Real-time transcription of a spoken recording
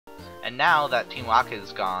And now that Team Rocket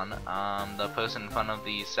is gone, the person in front of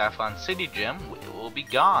the Saffron City gym will be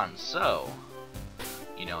gone. So,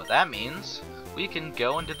 you know what that means? We can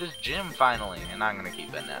go into this gym finally. And I'm gonna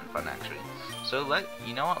keep it in front actually. So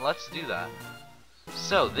you know what? Let's do that.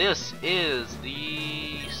 So this is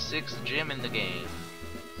the 6th gym in the game.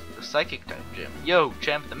 The Psychic type gym. Yo,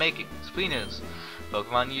 champ the making. Sabrina's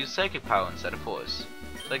Pokemon use Psychic power instead of Force.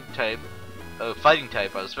 Psychic type, Fighting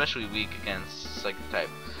type are especially weak against Psychic type.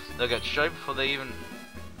 They'll get straight before they even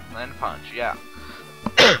land a punch. Yeah.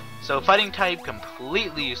 So Fighting type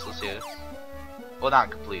completely useless here. Well,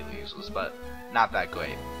 not completely useless, but not that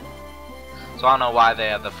great. So I don't know why they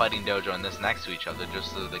have the Fighting Dojo and this next to each other,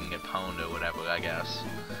 just so they can get pwned or whatever, I guess.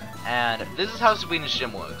 And this is how Sabrina's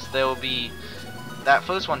gym works. There will be that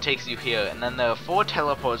first one takes you here, and then there are 4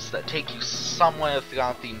 teleports that take you somewhere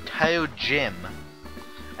throughout the entire gym.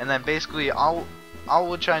 And then basically all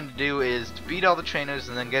we're trying to do is to beat all the trainers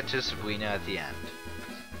and then get to Sabrina at the end.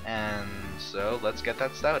 And so let's get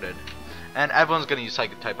that started. And everyone's gonna use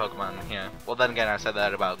Psychic type Pokemon here. Well, then again, I said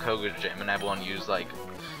that about Koga's gym, and everyone used like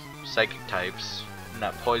Psychic types,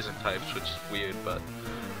 not Poison types, which is weird, but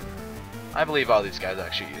I believe all these guys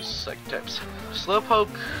actually use Psychic types.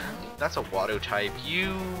 Slowpoke, that's a Water type.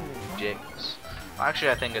 You dicks. Well,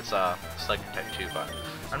 actually, I think it's a Psychic type too, but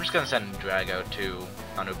I'm just gonna send Drago to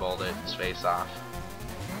Thunderbolt it its face off.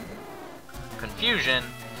 Confusion.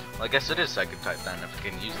 Well, I guess it is Psychic type then, if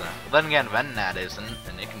it can use that. Well, then again, Venonat isn't,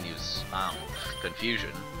 and it can use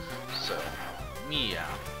Confusion. So, yeah.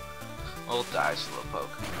 We'll die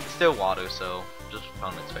Slowpoke. It's still water, so just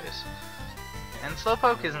on its face. And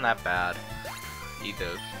Slowpoke isn't that bad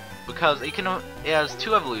either, because it has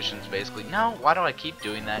 2 evolutions basically. No, why do I keep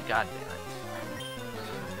doing that? God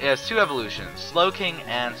damn it. It has 2 evolutions, Slowking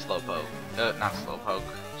and Slowpoke. Not Slowpoke.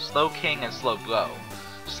 Slowking and Slowbro.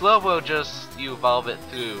 Slowbro just you evolve it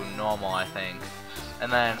through normal, I think.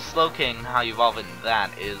 And then Slowking, how you evolve it in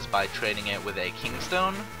that is by trading it with a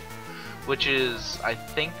Kingstone, which is, I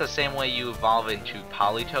think, the same way you evolve into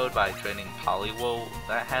Politoed by trading Poliwhirl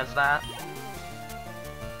that has that.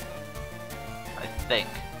 I think.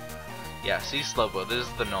 Yeah, see Slowbro, this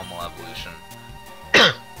is the normal evolution.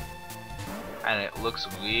 And it looks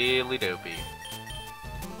really dopey.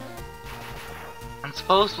 And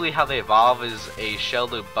supposedly how they evolve is a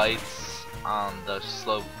Shelter bites on the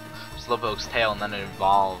Slowpoke's tail and then it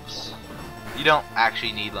evolves. You don't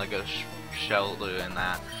actually need like a Shelter in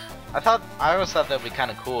that. I always thought that would be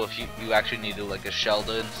kind of cool if you actually needed like a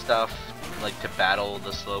Shelter and stuff, like to battle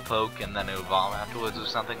the Slowpoke and then it evolve afterwards or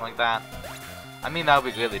something like that. I mean, that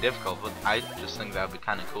would be really difficult, but I just think that would be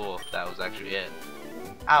kind of cool if that was actually it.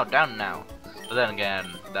 Ow, down now. But then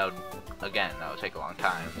again, that would take a long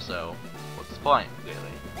time, so what's the point,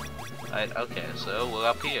 really? Right, okay, so we're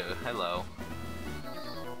up here. Hello.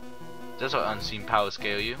 Does our unseen power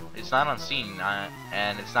scare you? It's not unseen,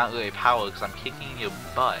 and it's not really power because I'm kicking your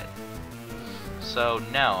butt. So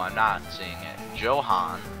no, I'm not seeing it.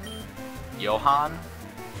 Johan? Gohan?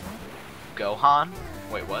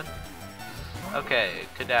 Wait, what? Okay,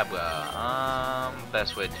 Kadabra.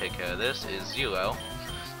 Best way to take care of this is Zero.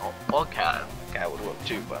 Or Cat. Cat would work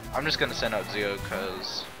too, but I'm just gonna send out Zero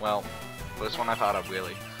because, well, first one I thought of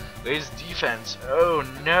really. Raise defense. Oh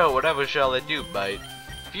no, whatever shall I do, Bite?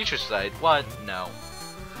 Future Sight? What? No.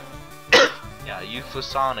 Yeah, you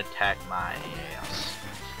Fuson attack my ass.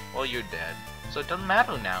 Well, you're dead. So it doesn't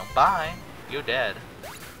matter now. Bye. You're dead.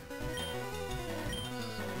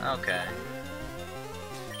 Okay.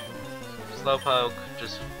 Slowpoke,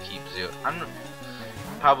 just keep Zero. I'm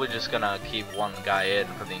probably just gonna keep one guy in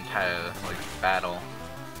for the entire battle.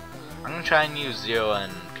 I'm gonna try and use Zero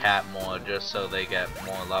and Cat more just so they get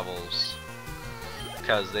more levels,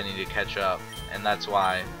 because they need to catch up, and that's what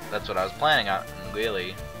I was planning on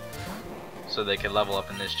really, so they can level up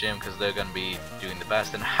in this gym because they're gonna be doing the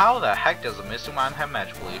best. And how the heck does a Mr. Mime have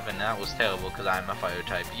Magic Leap? And that was terrible because I'm a fire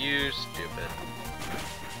type. You stupid.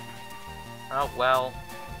 Oh well.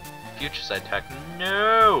 Future Sight Tech.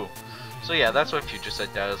 No! So yeah, that's what Future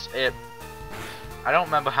Sight does. I don't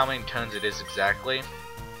remember how many turns it is exactly.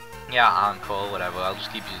 Yeah, Encore, whatever. I'll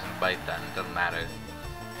just keep using Bite then. It doesn't matter.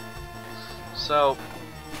 So,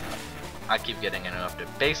 I keep getting interrupted.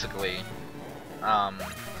 Basically,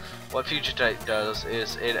 what Future Sight does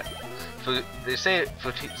is they say it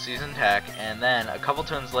for season attack, and then a couple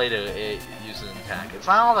turns later it uses an attack. It's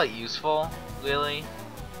not all that useful, really.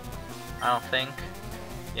 I don't think.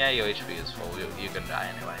 Yeah, your HP is full. You're gonna die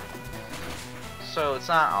anyway. So it's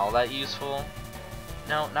not all that useful.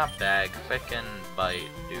 No, not Bag. Frickin' Bite,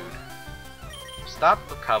 dude. Stop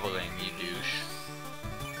recovering, you douche.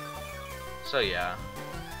 So yeah.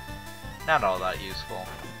 not all that useful,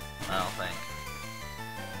 I don't think.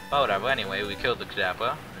 But whatever, anyway, we killed the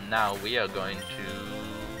Kadabra, and now we are going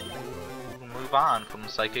to move on from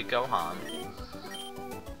Psychic Gohan.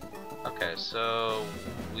 Okay, so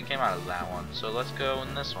we came out of that one, so let's go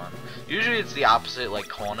in this one. Usually it's the opposite, like,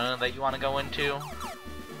 corner that you want to go into.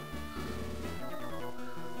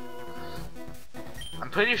 I'm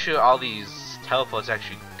pretty sure all these teleports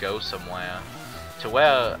actually go somewhere. To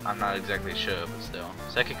where, I'm not exactly sure, but still.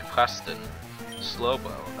 Psychic Preston.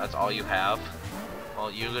 Slowbro, that's all you have?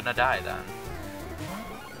 Well, you're gonna die then.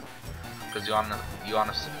 Because you wanna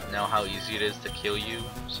know how easy it is to kill you,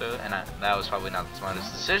 sir? And that was probably not the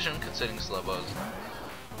smartest decision, considering Slowbro's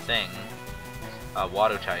thing.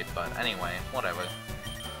 Water type, but anyway, whatever.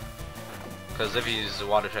 Because if you use a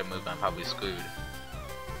water type move, I'm probably screwed.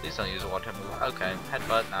 Please don't use a water type move. Okay,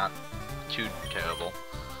 headbutt, not too terrible.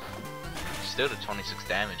 Still to 26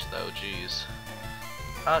 damage though, jeez.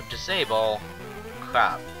 Disable.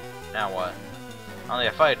 Crap. Now what? Only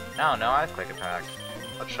a fight. No, I have quick attack.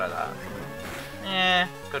 Let's try that.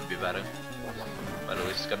 Could be better. But at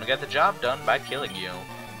least it's gonna get the job done by killing you.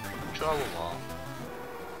 Trollolol.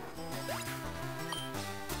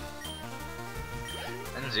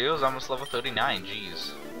 And Zero's almost level 39,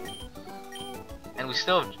 jeez. And we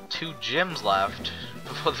still have 2 gyms left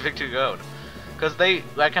before the Victory Road. Because they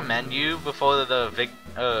recommend you before the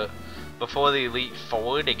Elite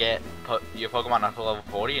Four to get your Pokemon up to level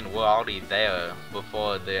 40, and we're already there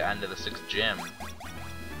before the end of the 6th gym.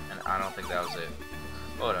 And I don't think that was it.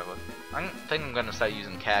 But whatever. I think I'm gonna start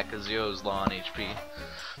using Cat because Zero's low on HP.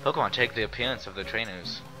 Pokemon take the appearance of their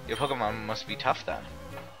trainers. Your Pokemon must be tough then.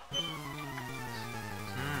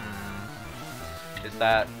 Is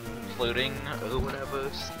that floating or whatever?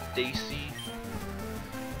 Stacy?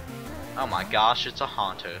 Oh my gosh, it's a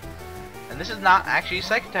Haunter. And this is not actually a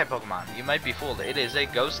Psychic type Pokemon. You might be fooled. It is a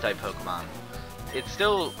Ghost type Pokemon. It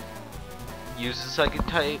still uses Psychic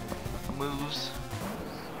type moves,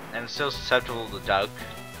 and it's still susceptible to Dark,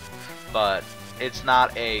 but it's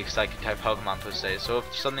not a Psychic type Pokemon per se. So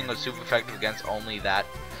if something was super effective against only that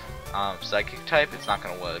Psychic type, it's not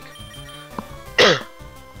gonna work. I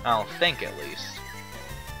don't think, at least.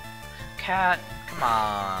 Cat, come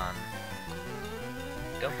on.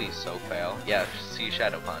 Don't be so fail. Yeah, see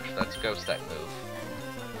Shadow Punch. That's Ghost type move.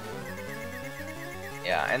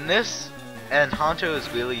 Yeah, and Haunter is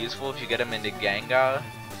really useful if you get him into Gengar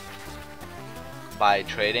by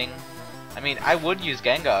trading. I mean, I would use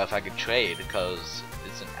Gengar if I could trade because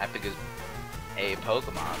it's an epic A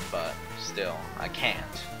Pokemon, but still, I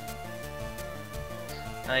can't.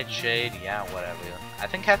 Nightshade, yeah, whatever. I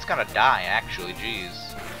think Cat's gonna die, actually, jeez.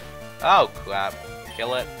 Oh, crap.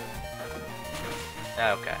 Kill it.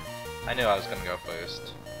 Okay. I knew I was gonna go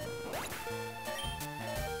first.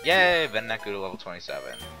 Yay! Venneku to level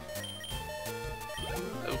 27.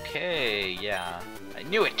 Okay, yeah. I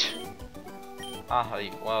knew it!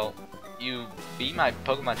 Well, you beat my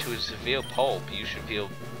Pokemon to a severe pulp. You should feel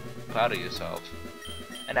proud of yourself.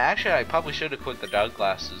 And actually, I probably should have quit the Dark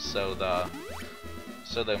Glasses so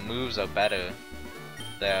their moves are better.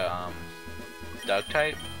 They're, Dark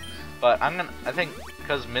type. But I think,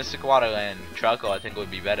 because Mystic Water and Charcoal I think would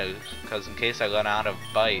be better, because in case I run out of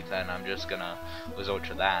Bite, then I'm just gonna resort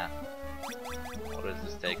to that. What does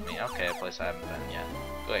this take me? Okay, a place I haven't been yet.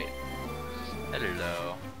 Great.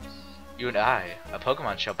 Hello. You and I, a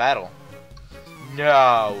Pokemon shall battle.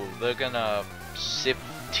 No, they're gonna sip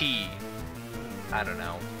tea. I don't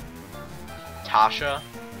know. Tasha?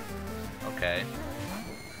 Okay.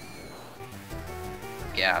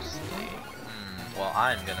 Ghastly. Well,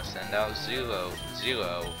 I'm gonna send out Zero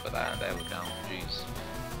for that. There we go. Jeez.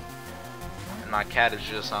 And my cat is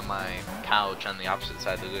just on my couch on the opposite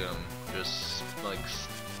side of the room, just like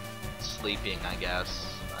sleeping, I guess.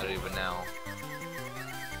 I don't even know.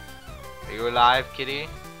 Are you alive, kitty?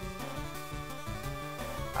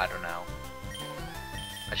 I don't know.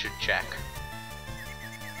 I should check.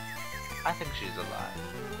 I think she's alive.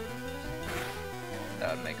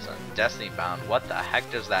 That would make sense. Destiny Bound. What the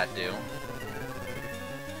heck does that do?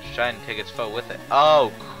 Trying to take its foe with it.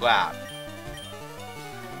 Oh crap.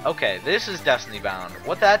 Okay, this is Destiny Bound.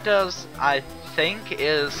 What that does, I think,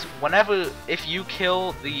 is if you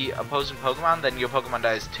kill the opposing Pokemon, then your Pokemon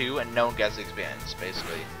dies too, and no one gets experience,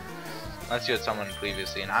 basically. Unless you had someone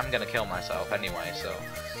previously, and I'm gonna kill myself anyway, so.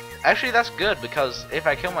 Actually, that's good, because if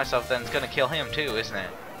I kill myself, then it's gonna kill him too, isn't it?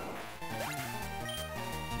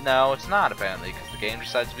 No, it's not, apparently, because the game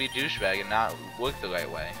decides to be a douchebag and not work the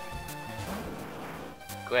right way.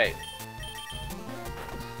 Great.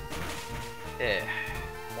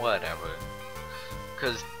 Whatever.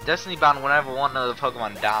 Because Destiny Bound, whenever one of the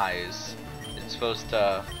Pokemon dies, it's supposed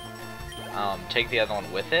to take the other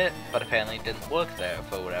one with it, but apparently it didn't work there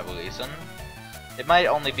for whatever reason. It might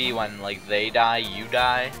only be when like they die, you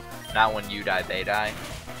die, not when you die, they die,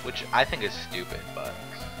 which I think is stupid, but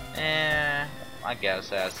I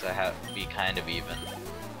guess it has to be kind of even.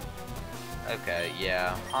 Okay,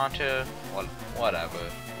 yeah, Haunter, whatever,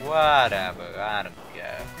 I don't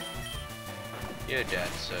care. You're dead,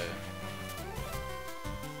 sir.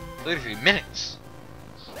 33 minutes!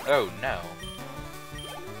 Oh no.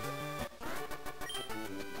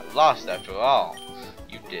 I lost after all.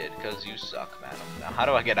 You did, cause you suck, madam. Now how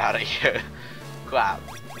do I get out of here? Clap.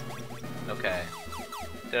 Okay.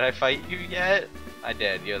 Did I fight you yet? I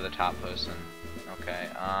did, you're the top person. Okay,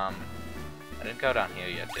 I didn't go down here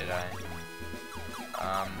yet, did I?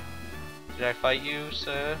 Did I fight you,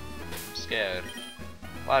 sir? I'm scared.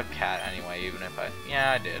 Well, I have cat anyway, even if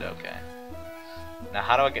yeah, I did, okay. Now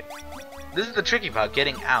how do I get... This is the tricky part,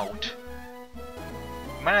 getting out.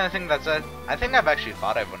 I think that's it. I think I've actually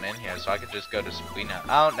fought everyone in here, so I could just go to Sabrina.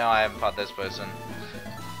 Oh, no, I haven't fought this person.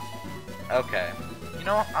 Okay. You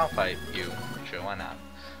know what? I'll fight you. Sure, why not?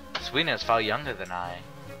 Sabrina is far younger than I,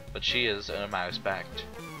 but she has earned my respect.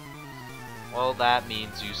 Well, that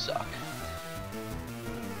means you suck.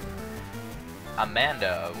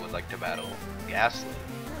 Amanda would like to battle. Ghastly.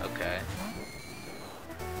 Okay.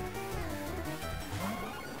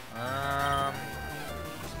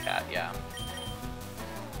 Cat, yeah.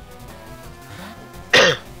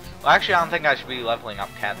 Well, actually, I don't think I should be leveling up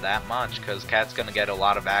Cat that much, because Cat's gonna get a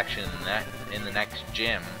lot of action in the next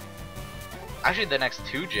gym. Actually, the next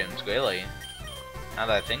 2 gyms, really. Now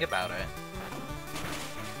that I think about it.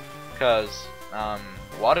 Because,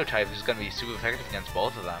 Water type is gonna be super effective against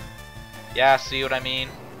both of them. Yeah, see what I mean?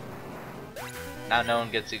 Now no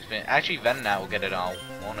one gets the experience. Actually, Venonat will get it all,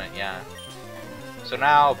 won't it? Yeah. So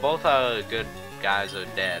now, both our good guys are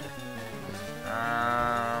dead.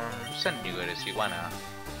 Send you to see, why not?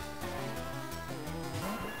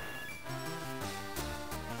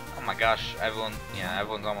 Oh my gosh,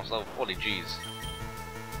 everyone's almost level 40, jeez.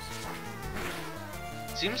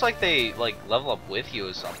 Seems like they, like, level up with you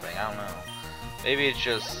or something, I don't know. Maybe it's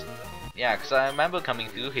just, yeah, because I remember coming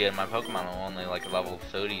through here and my Pokemon were only, like, level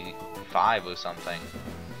 35 or something.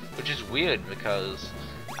 Which is weird, because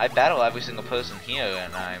I battle every single person here,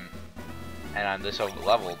 and I'm this over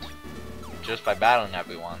leveled. Just by battling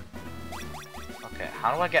everyone. Okay,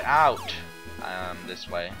 how do I get out? This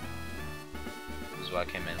way. This is where I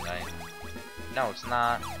came in, right? No, it's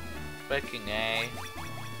not. Freaking A.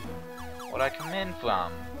 Where'd I come in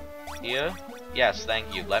from? Here? Yes,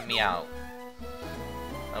 thank you. Let me out.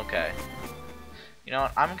 Okay. You know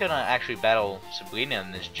what? I'm gonna actually battle Sabrina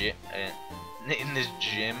in this in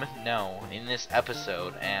this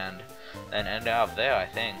episode, and then end up there, I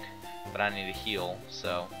think. But I need to heal,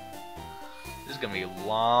 so this is gonna be a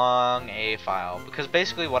long A file, because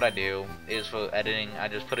basically what I do is for editing, I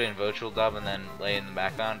just put it in virtual dub and then lay it in the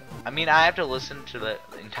background. I mean, I have to listen to the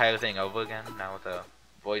entire thing over again now with a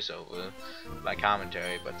voiceover, my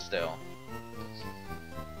commentary, but still,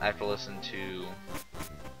 I have to listen to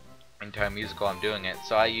entire music while I'm doing it.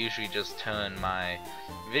 So I usually just turn my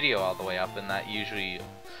video all the way up, and that usually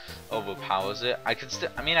overpowers it. I can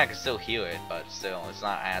still hear it, but still, it's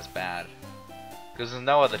not as bad. Because there's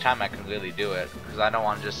no other time I can really do it, because I don't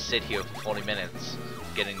want to just sit here for 40 minutes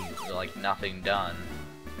getting like nothing done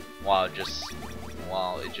while it just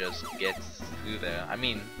gets through there. I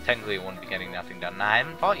mean, technically it wouldn't be getting nothing done. And I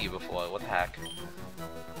haven't fought you before, what the heck?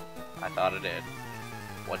 I thought it did.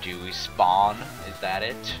 What, do you respawn? Is that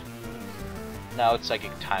it? No, it's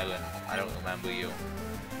Psychic Tyrant. I don't remember you.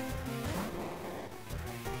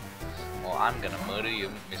 Well, I'm gonna murder you,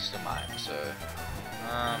 Mr. Mime, sir.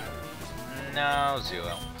 No,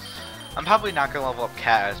 0. I'm probably not gonna level up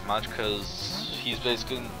Cat as much, because he's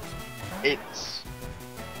basically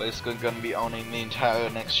gonna be owning the entire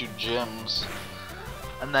next few gyms.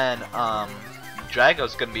 And then,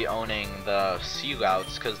 Drago's gonna be owning the sea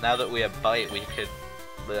routes, because now that we have Bite, we can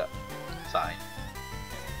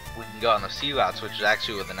go on the sea routes, which is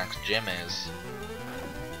actually where the next gym is.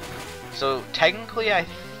 So technically, I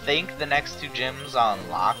think the next 2 gyms are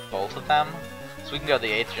unlocked, both of them. So we can go to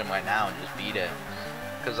the 8th gym right now and just beat it.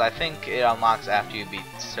 Because I think it unlocks after you beat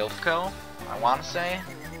Silphco, I want to say.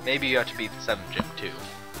 Maybe you have to beat the 7th gym too.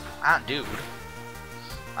 Ah, dude.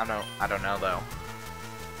 I don't know though.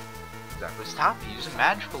 Exactly. Stop using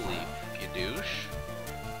Magical Leap, you douche.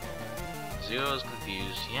 Zero's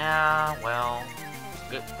confused. Yeah, well.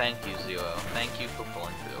 Good. Thank you, Zero. Thank you for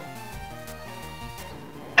pulling through.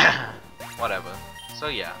 Whatever. So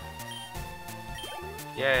yeah.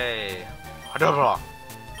 Yay.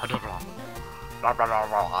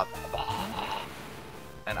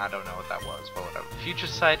 And I don't know what that was, but whatever. Future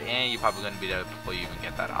sight, and you're probably gonna be dead before you even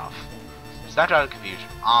get that off. Snatch out of confusion.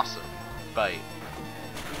 Awesome. Bite.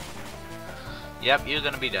 Yep, you're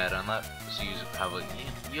gonna be dead unless you use a public.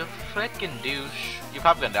 You frickin' douche. You're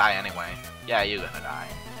probably gonna die anyway. Yeah, you're gonna die.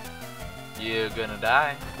 You're gonna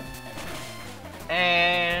die.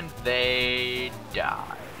 And they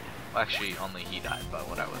died. Well, actually, only he died, but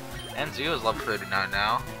whatever. And Zio is level 39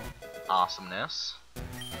 now. Awesomeness.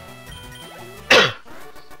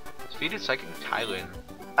 Defeated Psychic Thailand.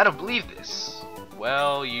 I don't believe this.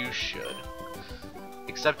 Well, you should.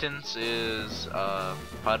 Acceptance is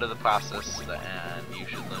part of the process, and you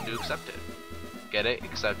should learn to accept it. Get it?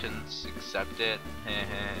 Acceptance. Accept it.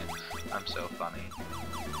 I'm so funny.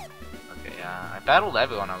 Okay, yeah. I battled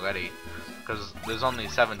everyone already. Because there's only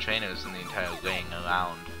 7 trainers in the entire ring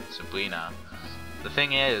around Sabrina. The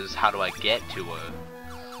thing is, how do I get to her?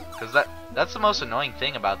 Because that's the most annoying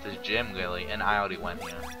thing about this gym, really, and I already went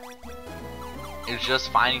here. It's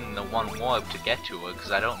just finding the one warp to get to her,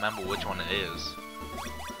 because I don't remember which one it is.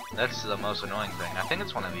 That's the most annoying thing. I think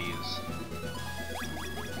it's one of these.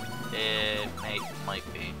 It might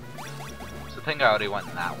be. So I think I already went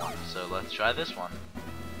in that one, so let's try this one.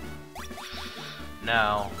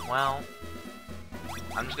 No, well,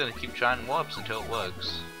 I'm just gonna keep trying warps until it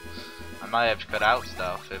works. I might have to cut out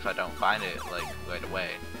stuff if I don't find it, like, right away.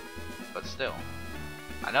 But still.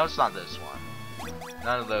 I know it's not this one.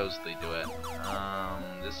 None of those, they do it.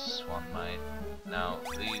 This one might. No,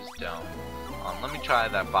 these don't. Let me try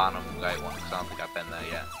that bottom right one, because I don't think I've been there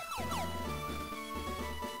yet.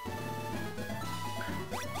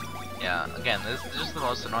 Yeah, again, this is just the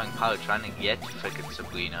most annoying part, trying to get to frickin'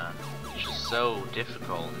 Sabrina. It's just so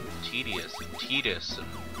difficult and tedious and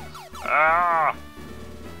ah!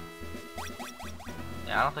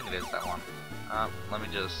 Yeah, I don't think it is that one. Let me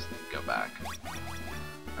just go back.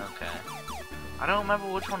 Okay. I don't remember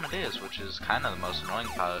which one it is, which is kind of the most annoying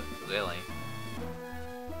part, really.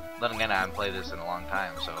 Then again, I haven't played this in a long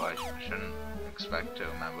time, so I shouldn't expect to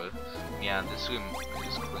remember. Yeah, this room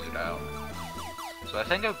is cleared out. So I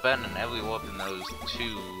think I've been in every warp in those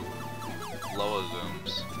 2 lower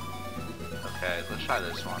rooms. Okay, let's try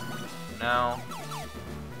this one. No.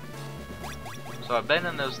 So I've been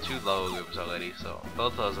in those 2 lower rooms already, so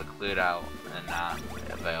both of those are cleared out and not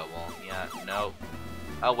available. Yeah, nope.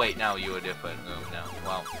 Oh wait, no, you a different room. No,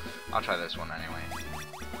 well, I'll try this one anyway.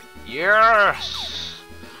 Yes!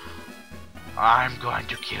 I'm going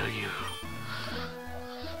to kill you.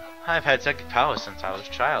 I've had psychic power since I was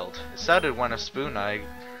a child. It started when a spoon I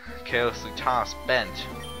carelessly tossed bent.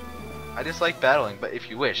 I dislike battling, but if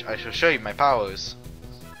you wish, I shall show you my powers.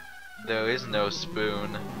 There is no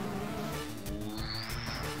spoon.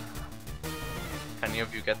 Can any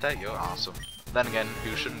of you get that? You're awesome. Then again,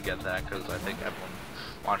 who shouldn't get that, because I think everyone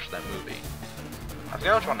watched that movie. I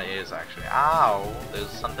forget which one it is, actually. Ow! There's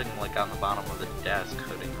something like on the bottom of the desk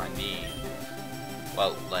hurting my knee.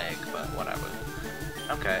 Well, leg, but whatever.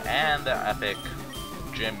 Okay, and the epic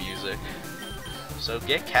gym music. So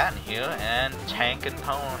get Cat in here and tank and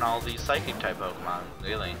pwn all these psychic type Pokemon,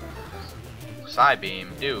 really.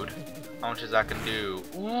 Psybeam, dude. How much is that gonna do?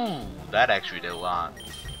 Ooh, that actually did a lot.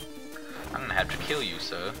 I'm gonna have to kill you,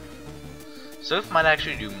 sir. Surf might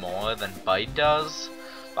actually do more than Bite does,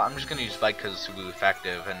 but I'm just gonna use Bite because it's super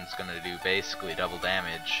effective and it's gonna do basically double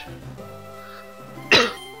damage.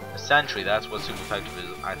 Essentially, that's what super effective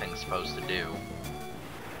is, I think, supposed to do.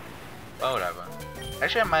 But whatever.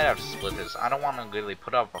 Actually, I might have to split this. I don't want to really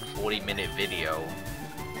put up a 40-minute video.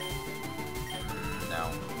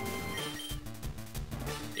 No.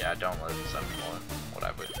 Yeah, don't listen to anymore.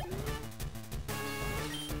 Whatever.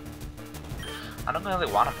 I don't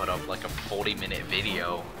really want to put up like a 40-minute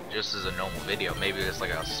video just as a normal video. Maybe it's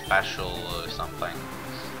like a special or something.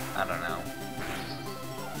 I don't know.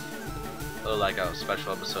 Or like a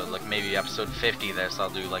special episode, like maybe episode 50 this, I'll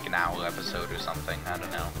do like an hour episode or something. I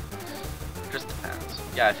don't know. Just depends.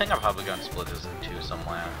 Yeah, I think I'm probably gonna split this in 2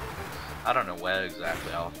 somewhere. I don't know where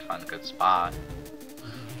exactly. I'll have to find a good spot.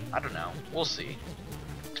 I don't know. We'll see.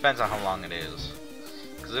 Depends on how long it is.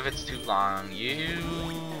 Because if it's too long, you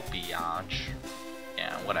biatch.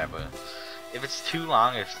 Yeah, whatever. If it's too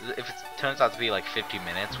long, if it turns out to be like 50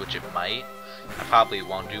 minutes, which it might, I probably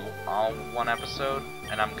won't do all one episode,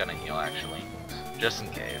 and I'm gonna heal actually, just in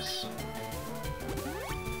case.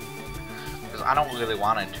 Because I don't really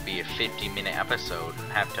want it to be a 50-minute episode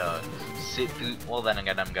and have to sit through. Well, then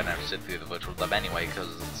again, I'm gonna have to sit through the virtual dub anyway, because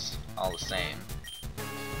it's all the same.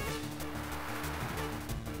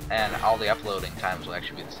 And all the uploading times will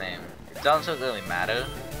actually be the same. It doesn't really matter,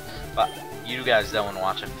 but you guys don't want to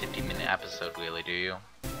watch a 50-minute episode, really, do you?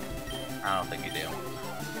 I don't think you do.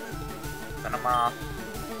 Venomoth.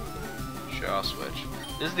 Sure, I'll switch.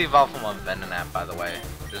 This is the evolve from a Venonat, by the way,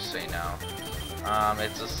 just so you know.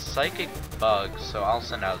 It's a psychic bug, so I'll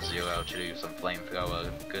send out Zero to do some flamethrower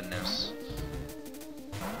goodness.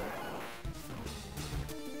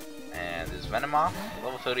 And there's Venomoth,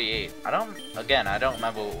 level 38. I don't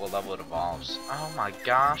remember what level it evolves. Oh my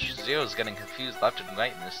gosh, Zero's getting confused left and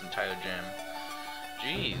right in this entire gym.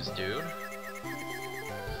 Jeez, dude.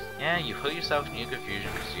 Yeah, you put yourself in your confusion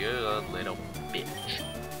because you're a little bitch.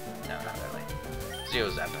 No, not really.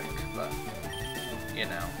 Zero's epic, but, you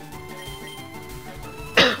know.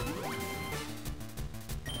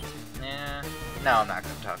 Yeah, no, I'm not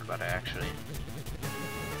going to talk about it, actually.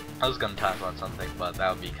 I was going to talk about something, but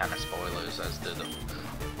that would be kind of spoilers as to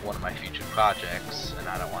one of my future projects, and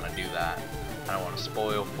I don't want to do that. I don't want to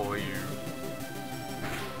spoil for you.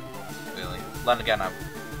 Really. Then again, I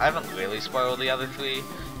haven't really spoiled the other three,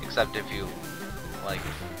 except if you, like,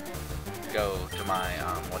 go to my,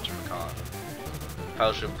 whatchamacallit,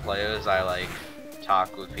 Fellowship Players, I, like,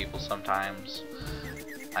 talk with people sometimes.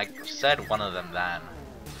 I said one of them then.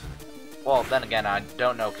 Well, then again, I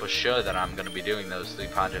don't know for sure that I'm going to be doing those 3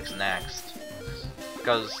 projects next.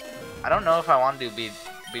 Because I don't know if I want to be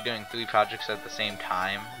doing 3 projects at the same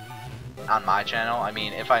time on my channel. I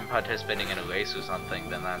mean, if I'm participating in a race or something,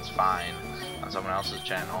 then that's fine. On someone else's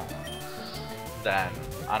channel, then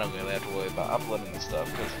I don't really have to worry about uploading and stuff.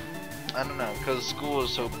 Because, I don't know, because school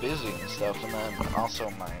is so busy and stuff, and then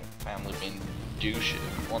also my family being douchey.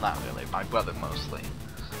 Well, not really, my brother mostly.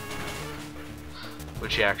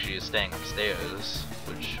 Which he actually is staying upstairs,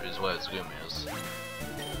 which is where his room is.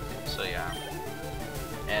 So yeah.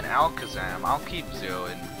 And Alakazam, I'll keep Zero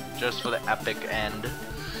in just for the epic end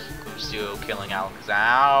of Zero killing Alakazam.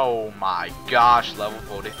 Oh my gosh, level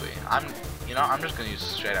 43. I'm just gonna use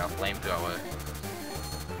straight out flamethrower.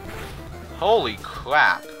 Holy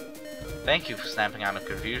crap! Thank you for snapping out of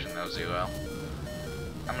confusion though, Zero.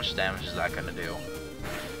 How much damage is that gonna do?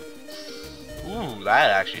 Ooh, that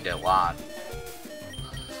actually did a lot.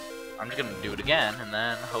 I'm just gonna do it again, and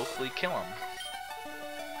then hopefully kill him.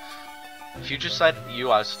 Future Sight, you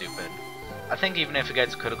are stupid. I think even if he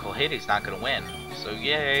gets a critical hit, he's not gonna win. So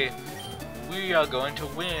yay, we are going to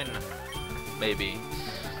win. Maybe.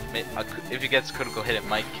 If he gets a critical hit, it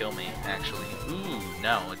might kill me, actually. Ooh,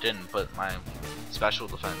 no, it didn't, but my special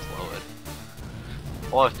defense lowered.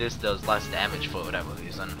 Or if this does less damage for whatever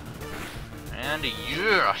reason. And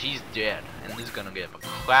yeah, he's dead. And he's gonna get a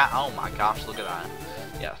crap. Oh my gosh, look at that.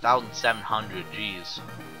 Yeah, 1,700, jeez.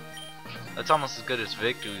 That's almost as good as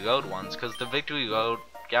Victory Road ones, because the Victory Road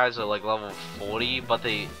guys are like level 40, but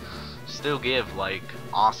they still give like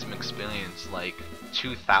awesome experience, like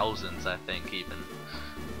 2,000s I think even.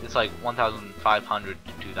 It's like 1,500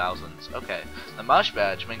 to 2,000s. Okay, the Mush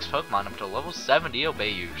Badge makes Pokemon up to level 70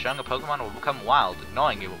 obey you, showing a Pokemon will become wild,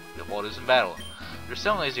 ignoring your orders in battle. You're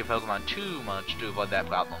still lazy Pokemon too much to avoid that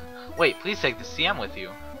problem. Wait, please take the CM with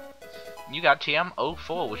you. You got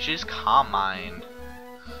TM04, which is Calm Mind.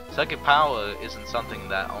 Psychic power isn't something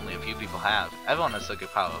that only a few people have. Everyone has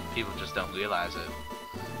psychic power, people just don't realize it.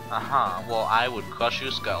 Well I would crush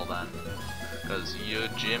your skull then. Because your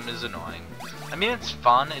gym is annoying. I mean it's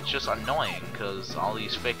fun, it's just annoying, because all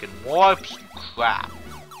these freaking warps and crap.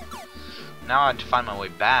 Now I have to find my way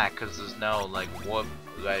back, because there's no like warp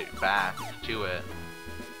right back to it.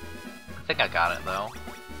 I think I got it though.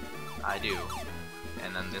 I do.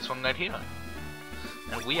 And then this one right here.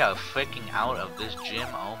 And we are freaking out of this gym.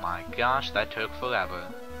 Oh my gosh, that took forever.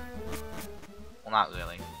 Well, not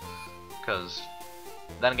really. Because,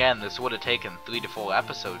 then again, this would have taken 3 to 4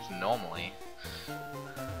 episodes normally.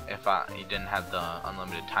 If you didn't have the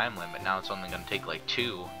unlimited time limit. Now it's only going to take like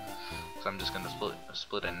 2. So I'm just going to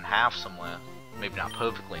split it in half somewhere. Maybe not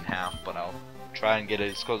perfectly in half, but I'll try and get it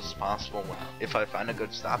as close as possible if I find a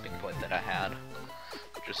good stopping point that I had.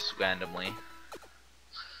 Just randomly.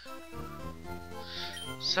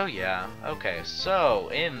 So yeah, okay, so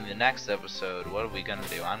in the next episode, what are we gonna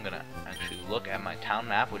do? I'm gonna actually look at my town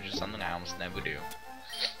map, which is something I almost never do.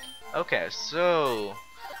 Okay, so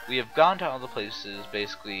we have gone to all the places,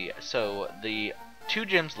 basically. So the 2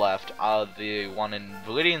 gyms left are the one in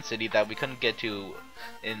Viridian City that we couldn't get to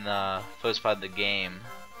in the first part of the game,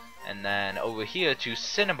 and then over here to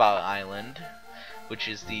Cinnabar Island, which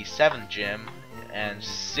is the 7th gym, and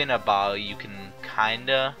Cinnabar you can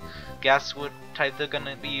kinda guess what type they're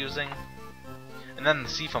gonna be using. And then the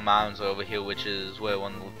Seafoam Mountains are over here, which is where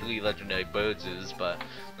one of the 3 legendary birds is, but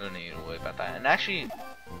we don't need to worry about that. And actually,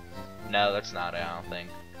 no, that's not it, I don't think.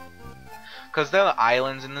 Because there are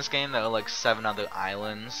islands in this game, there are like 7 other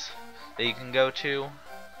islands that you can go to.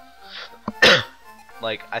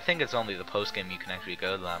 Like, I think it's only the post game you can actually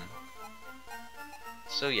go to them.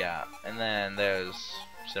 So yeah, and then there's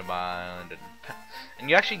Cinnabon Island, and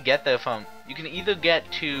you actually get there from, you can either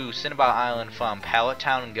get to Cinnabon Island from Pallet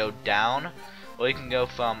Town and go down, or you can go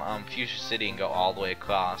from Fuchsia City and go all the way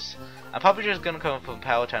across. I'm probably just gonna come from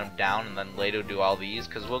Pallet Town down and then later do all these,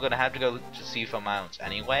 because we're gonna have to go to Seafoam Islands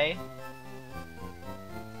anyway.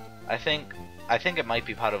 I think it might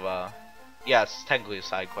be part of a, yeah, it's technically a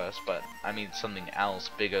side quest, but I mean something else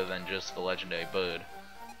bigger than just the legendary bird.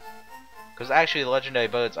 Because actually the legendary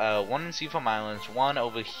birds are one in Seafoam Islands, one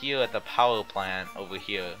over here at the power plant over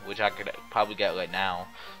here, which I could probably get right now,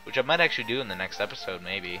 which I might actually do in the next episode,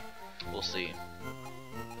 maybe. We'll see.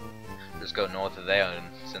 Just go north of there, and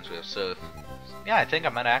since we have surf. Yeah, I think I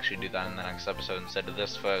might actually do that in the next episode instead of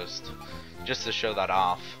this first, just to show that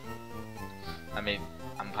off. I mean,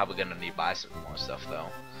 I'm probably gonna need to buy some more stuff though.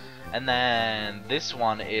 And then this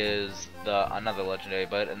one is another legendary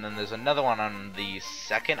bird, and then there's another one on the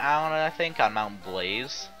second island, I think, on Mount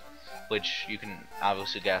Blaze, which you can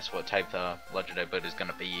obviously guess what type the legendary bird is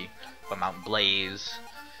gonna be from Mount Blaze.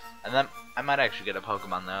 And then I might actually get a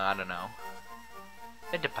Pokemon there, I don't know.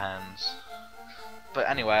 It depends. But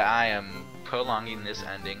anyway, I am prolonging this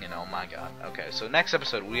ending, and oh my god. Okay, so next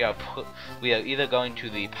episode we are either going to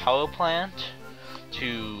the power plant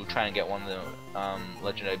to try and get one of the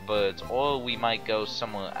legendary birds, or we might go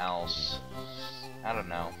somewhere else. I don't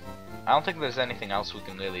know. I don't think there's anything else we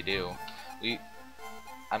can really do.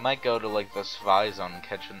 I might go to like the Safari Zone and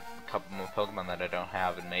catch a couple more Pokemon that I don't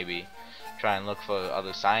have, and maybe try and look for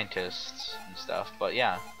other scientists and stuff. But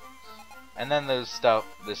yeah. And then there's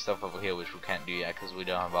this stuff over here which we can't do yet because we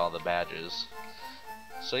don't have all the badges.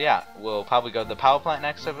 So yeah, we'll probably go to the power plant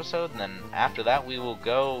next episode, and then after that we will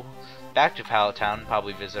go back to Pallet Town,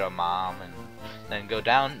 probably visit our mom, and then go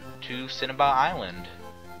down to Cinnabon Island.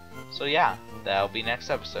 So yeah, that'll be next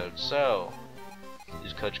episode. So,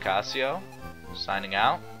 this is CoachLucasio signing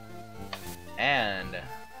out, and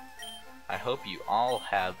I hope you all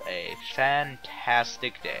have a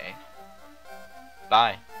fantastic day.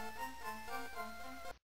 Bye.